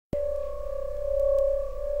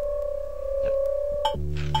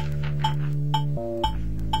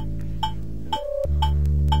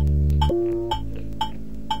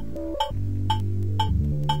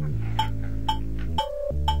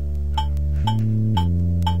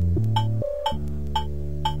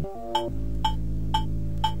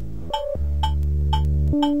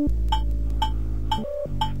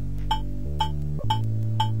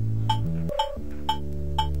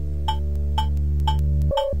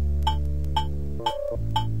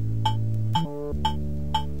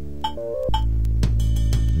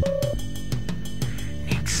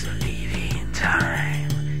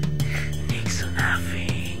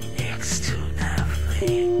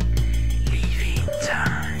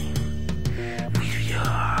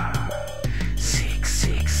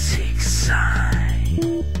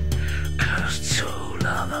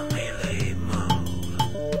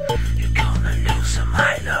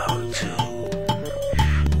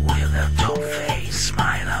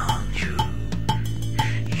smile on you.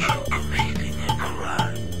 You're committing a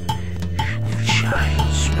crime with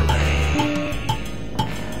child's play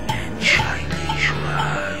and childish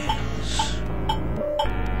rhymes.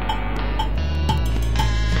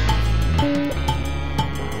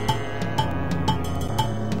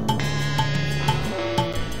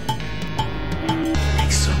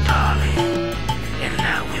 Nixxo, darling, in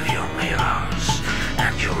love with your mirrors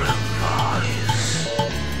and your own voice.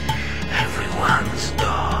 Everyone's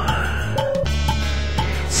daughter,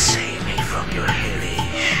 save me from your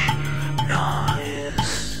hellish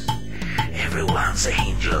noise. Everyone's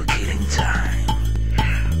angel killing time.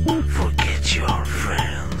 Forget your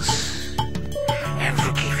friends and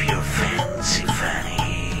forgive your fancy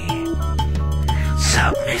fanny.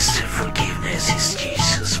 Submissive forgiveness is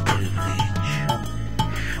Jesus' privilege,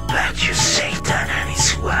 but you're Satan and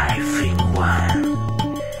his wife in one.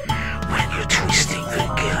 When you're twisting the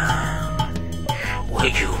gun, where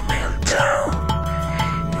you melt down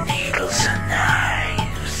needles and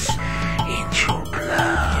knives into your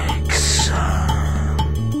black sun.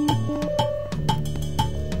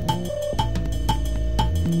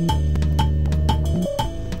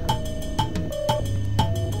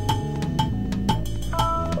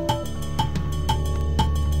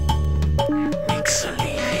 Nixxo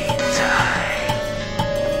leaving time.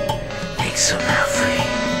 Nixxo nothing,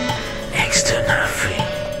 next to nothing.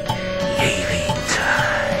 Leaving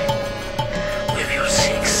time with your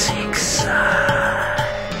 666 eye.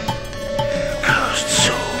 Cursed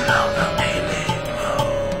soul on the mailing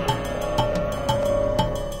mode.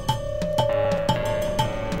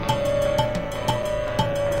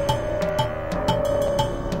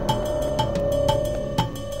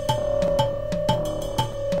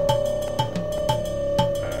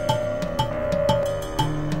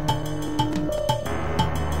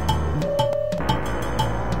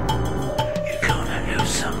 You're gonna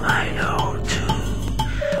lose a mile or two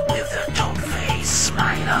with a dog-faced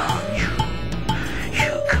smile on you.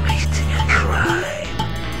 You're committing a crime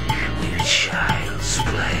with child's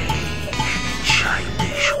play and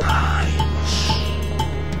childish rhymes.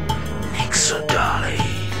 Nixxo,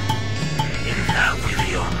 darling, in love with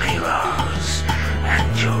your mirrors and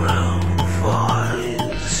your own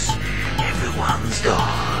voice. Everyone's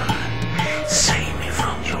door, save me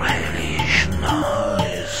from your hellish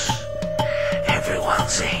noise.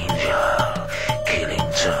 Everyone's angel